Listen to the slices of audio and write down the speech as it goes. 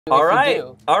All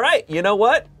right. You know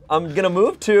what? I'm gonna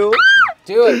move to.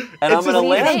 Do it. And I'm gonna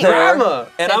land there. Grandma.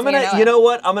 And I'm gonna. You know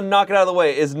what? I'm gonna knock it out of the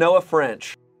way. Is Noah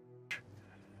French?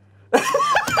 What?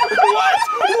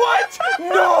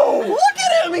 No! Look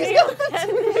at him! He's got.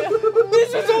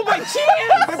 This is all my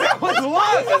chance! But that was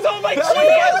lost! This is all my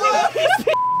chance!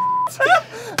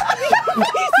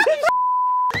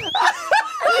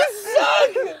 You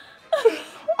suck!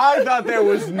 I thought there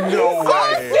was no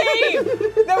way.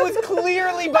 That was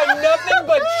clearly by nothing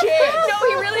but chance. No,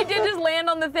 he really did just land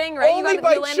on the thing, right? Only you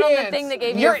by landed chance. on the thing that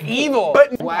gave you. You're evil.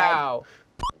 But wow.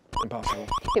 Impossible.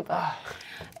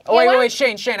 Oh, wait,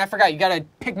 Shane, I forgot. You gotta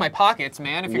pick my pockets,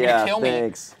 man. If you're gonna kill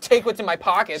me, take what's in my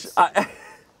pockets. Bye, Noah.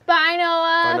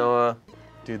 Bye, Noah.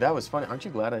 Dude, that was funny. Aren't you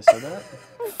glad I said that?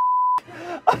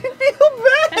 I feel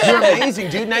bad. You're amazing,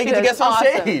 dude. Now you get to guess on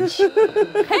stage.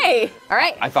 Hey, all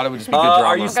right. I thought it would just be good drama.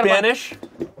 Are you Spanish?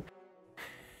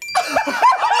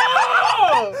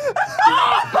 No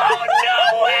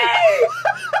way!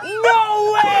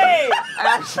 No way!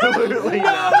 Absolutely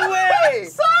not. No way!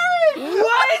 Sorry!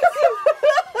 What?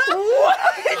 What?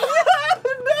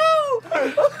 No!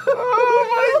 Oh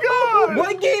my god!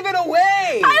 What gave it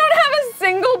away? I don't have a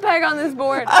single peg on this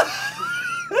board.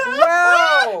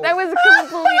 Wow! That was a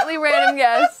completely random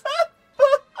guess.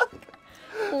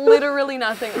 Literally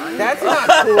nothing on it. That's not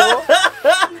cool.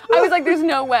 I was like, there's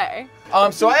no way.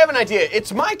 So I have an idea.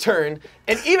 It's my turn,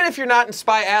 and even if you're not in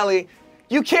Spy Alley,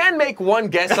 you can make one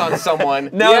guess on someone.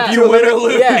 Now if you win or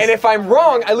lose. And if I'm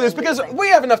wrong, I lose, because we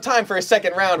have enough time for a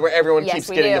second round where everyone keeps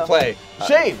getting to play.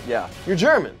 Shane, you're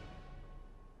German.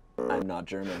 I'm not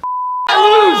German.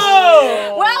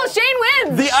 Oh! Well, Shane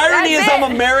wins. The irony is I'm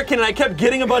American and I kept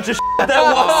getting a bunch of shit that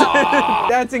wasn't.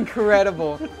 That's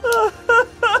incredible.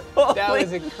 That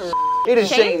was incredible. It is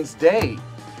Shane's day.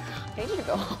 I need you to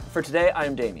go. For today, I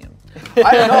am Damien.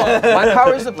 I don't know. My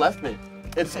powers have left me.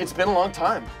 It's been a long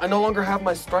time. I no longer have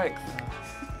my strength.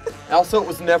 Also, it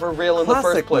was never real in the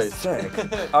first place.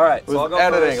 All right, so I'll go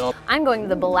editing. I'm going to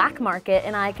the black market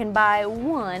and I can buy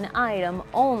one item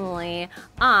only.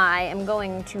 I am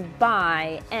going to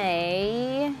buy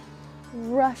a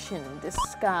Russian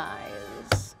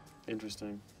disguise.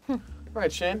 Interesting. All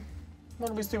right, Shane. Why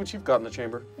don't we see what you've got in the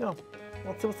chamber? Yeah,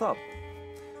 let's see what's up.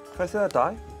 Can I see that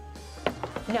die?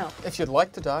 No. If you'd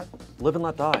like to die. Live and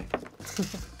let die.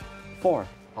 4.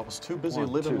 I was too busy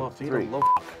living my feet 3.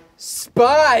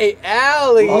 Spy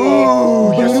Alley!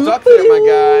 Oh, you're stuck there, my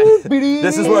guy.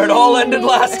 This is where it all ended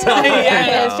last time.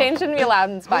 Yeah, Shane shouldn't be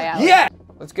allowed in Spy Alley. Yeah!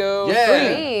 Let's go.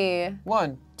 Yeah. 3.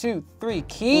 1, 2, 3.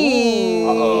 Keys.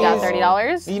 You got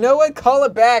 $30? You know what? Call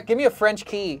it back. Give me a French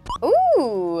key.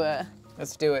 Ooh.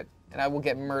 Let's do it. And I will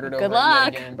get murdered over Good luck.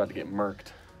 again. About to get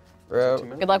murked. Bro.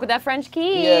 Good luck with that French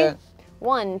key. Yeah.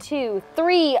 1, 2,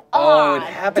 3. Oh, it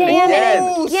happened damn again.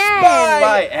 It again.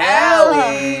 Spy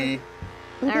Alley.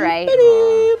 All right.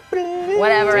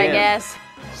 Whatever, I guess.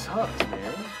 Sucks,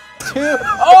 man.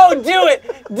 Oh, do it!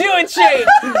 Do it, Shane!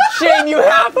 Shane, you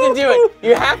have to do it.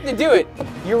 You have to do it.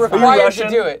 You're required to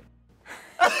do it.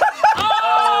 Oh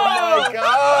my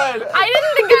god! I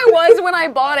didn't think I was when I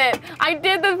bought it. I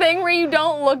did the thing where you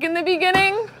don't look in the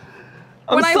beginning.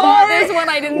 When I bought this one,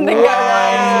 I didn't think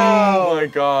I was. Oh my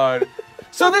god.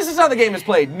 So this is how the game is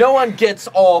played. No one gets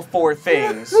all 4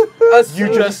 things.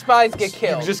 You just spies get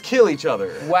killed. You just kill each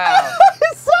other. Wow.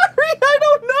 Sorry, I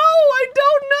don't know.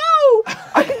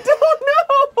 I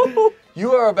don't know.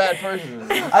 You are a bad person.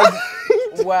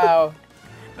 Wow.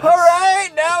 All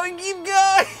right, now we keep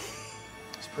going.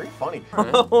 It's pretty funny.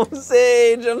 Oh,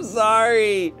 Sage, I'm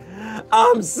sorry.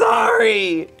 I'm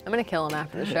sorry. I'm gonna kill him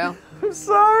after the show. I'm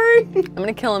sorry. I'm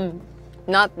gonna kill him,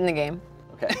 not in the game.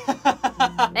 Okay.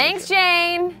 Thanks,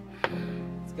 Shane.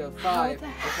 Let's go 5. How the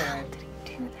hell did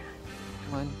he do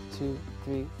that? 1, 2,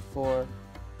 3, 4,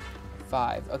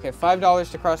 5. Okay,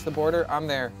 $5 to cross the border. I'm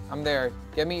there. I'm there.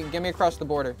 Get me across the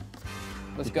border.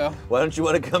 Let's go. Why don't you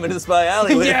want to come into Spy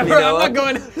Alley with yeah, me, bro, Noah? I'm not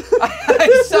going.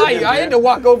 I saw you. I had to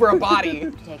walk over a body.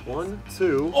 1,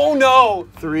 2. Oh no.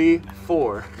 3,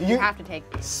 4. You have to take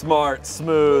these. Smart,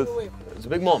 smooth. It's a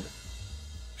big moment.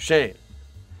 Shane.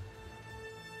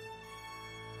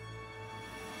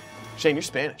 Shane, you're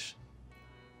Spanish.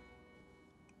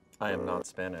 I am not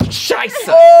Spanish. Scheisse!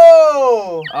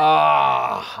 Oh!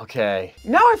 Ah, okay.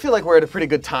 Now I feel like we're at a pretty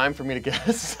good time for me to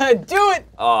guess. Do it!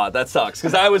 Aw, that sucks,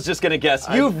 because I was just going to guess.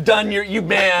 You've done you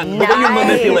man. Nice. You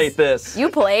manipulate this. You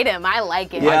played him. I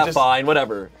like it. Yeah, fine,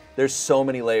 whatever. There's so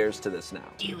many layers to this now.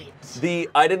 Do it.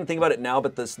 I didn't think about it now,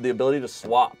 but the ability to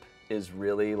swap is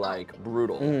really like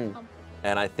brutal.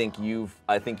 And I think you've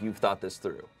thought this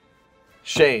through.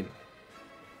 Shane.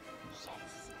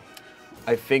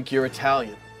 I think you're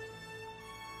Italian.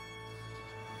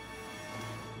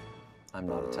 I'm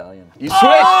not Italian. You switched!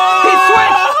 He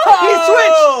switched! He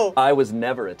switched! I was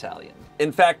never Italian.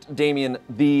 In fact, Damien,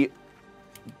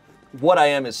 what I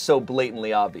am is so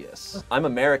blatantly obvious. I'm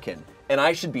American, and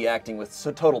I should be acting with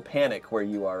total panic where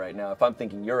you are right now if I'm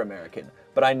thinking you're American.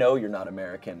 But I know you're not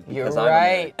American because I'm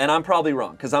American. And I'm probably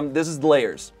wrong, because this is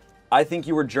layers. I think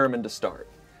you were German to start,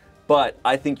 but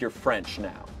I think you're French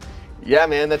now. Yeah,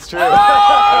 man, that's true.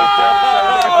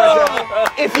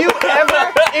 If you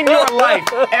ever in your life,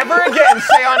 ever again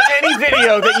say on any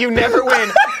video that you never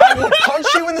win, I will punch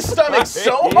you in the stomach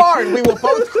so hard we will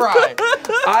both cry.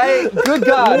 Good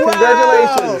God,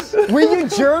 congratulations. Were you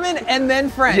German and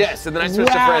then French? Yes, and then I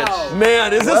switched to French.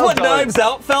 Man, is this what Knives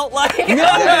Out felt like? No,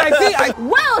 I think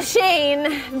Well,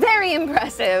 Shane, very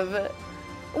impressive.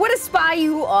 What a spy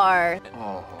you are.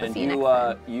 Oh. And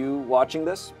you watching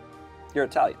this, you're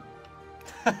Italian.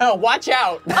 Watch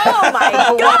out. Oh my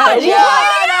God. Watch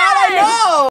out. I know.